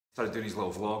Started doing these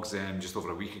little vlogs just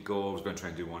over a week ago. I was going to try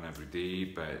and do one every day,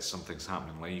 but some things happen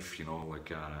in life, you know,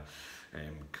 like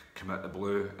come out the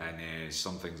blue, and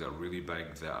some things that are really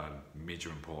big, that are major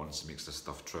importance, makes this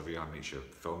stuff trivia, makes your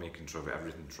filmmaking trivia,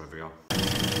 everything trivia.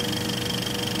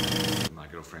 My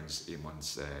girlfriend's 8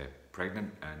 months pregnant,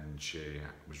 and she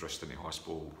was rushed into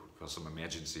hospital for some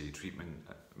emergency treatment,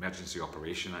 emergency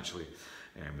operation actually.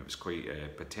 It was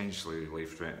quite potentially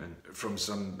life-threatening from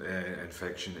some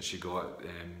infection that she got,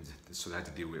 so they had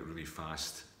to deal with it really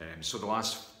fast. So the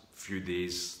last few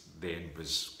days then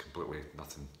was completely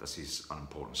nothing. This is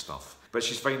unimportant stuff. But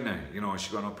she's fine now, you know,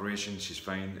 she got an operation, she's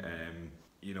fine.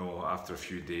 You know, after a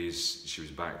few days, she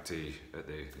was back to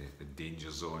the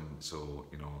danger zone, so,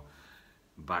 you know,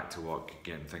 back to work,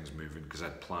 getting things moving, because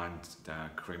I'd planned a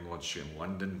Crime Lodge shoot in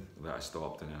London that I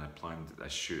stopped, and then I planned a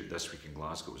shoot this week in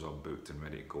Glasgow. It was all booked and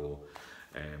ready to go.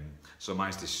 So I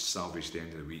managed to salvage the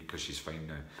end of the week because she's fine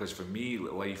now. Because for me,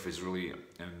 life is really,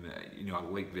 you know, I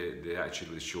like the attitude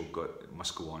of the show. It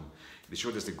must go on. The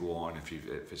show doesn't go on if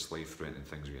it's life-threatening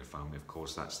things with your family. Of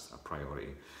course, that's a priority.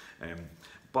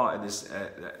 But there's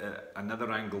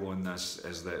another angle on this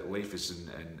is that life is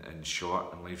in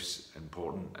short, and life's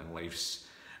important,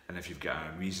 and if you've got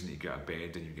a reason to get out of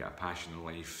bed and you've got a passion in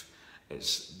life,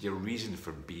 it's your reason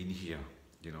for being here,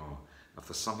 you know. If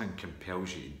there's something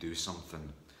compels you to do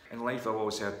something. In life, I've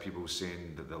always heard people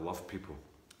saying that they love people,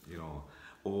 you know.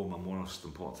 Oh, my most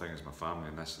important thing is my family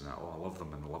and this and that. Oh, I love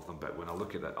them and I love them. But when I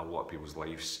look at a lot of people's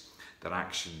lives, their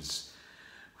actions,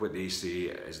 what they say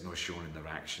is not shown in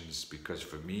their actions. Because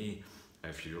for me,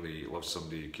 if you really love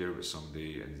somebody, you care about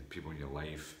somebody and people in your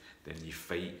life, then you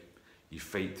fight. You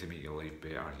fight to make your life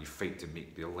better. You fight to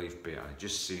make their life better.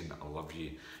 Just saying that I love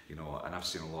you, you know. And I've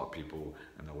seen a lot of people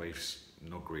and their life's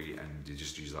not great, and they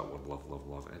just use that word love, love,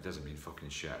 love. And it doesn't mean fucking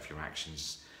shit if your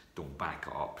actions don't back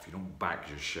it up. If you don't back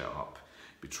your shit up,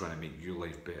 be trying to make your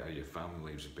life better, your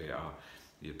family lives better,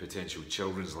 your potential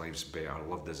children's lives better.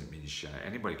 Love doesn't mean shit.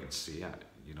 Anybody can say it,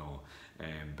 you know,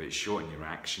 but show it in your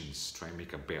actions. Try and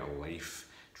make a better life.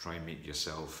 Try and make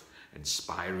yourself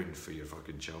inspiring for your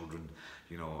fucking children,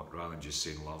 you know, rather than just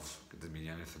saying love. It doesn't mean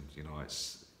anything, you know.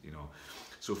 It's, you know,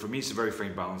 so for me it's a very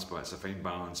fine balance, but it's a fine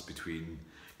balance between,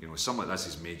 you know, some of this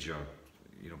is major,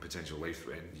 you know, potential life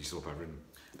threatening, you still have everything,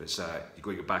 but it's you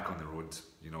got to get back on the road,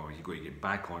 you know, you got to get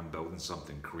back on building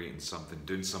something, creating something,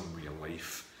 doing something with your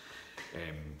life,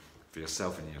 for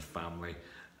yourself and your family.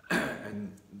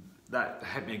 And that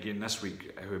hit me again this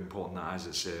week, how important that is.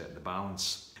 It's the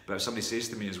balance. But if somebody says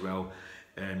to me as well,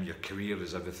 your career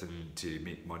is everything to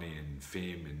make money and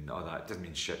fame and all that, it doesn't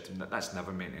mean shit. That's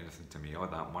never meant anything to me. All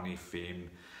that money,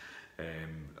 fame,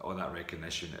 all that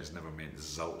recognition has never meant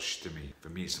zilch to me. For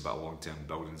me, it's about long-term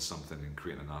building something and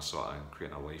creating an asset and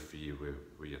creating a life for you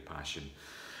with your passion.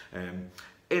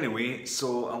 Anyway,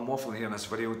 so I'm waffling here in this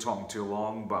video, talking too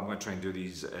long, but I'm going to try and do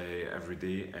these every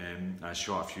day. I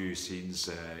shot a few scenes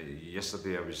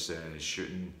yesterday. I was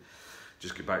shooting.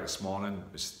 Just got back this morning,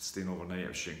 was staying overnight. I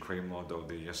was shooting Crime Lord all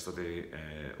day yesterday,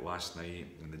 last night,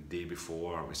 and the day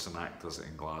before with some actors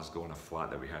in Glasgow, in a flat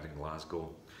that we had in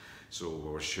Glasgow. So we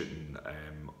were shooting,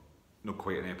 not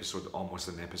quite an episode, almost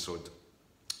an episode.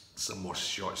 Some more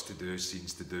shots to do,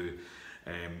 scenes to do,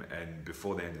 and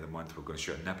before the end of the month we're going to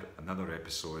shoot another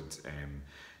episode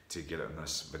to get it on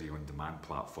this video on demand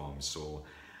platform. So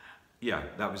yeah,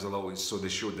 that was a little, so the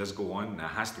show does go on, it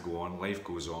has to go on, life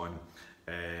goes on.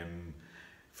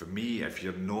 For me, if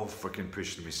you're not freaking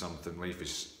pushing me something, life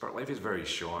is very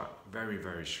short, very,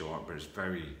 very short, but it's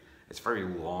very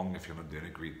long if you're not doing a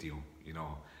great deal, you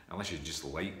know. Unless you just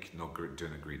like not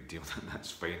doing a great deal, then that's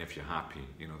fine if you're happy.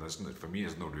 You know, for me,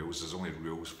 there's no rules. There's only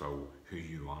rules for who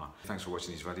you are. Thanks for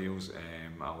watching these videos.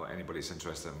 Anybody that's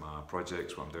interested in my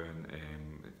projects, what I'm doing,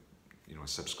 you know,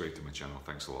 subscribe to my channel.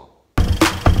 Thanks a lot.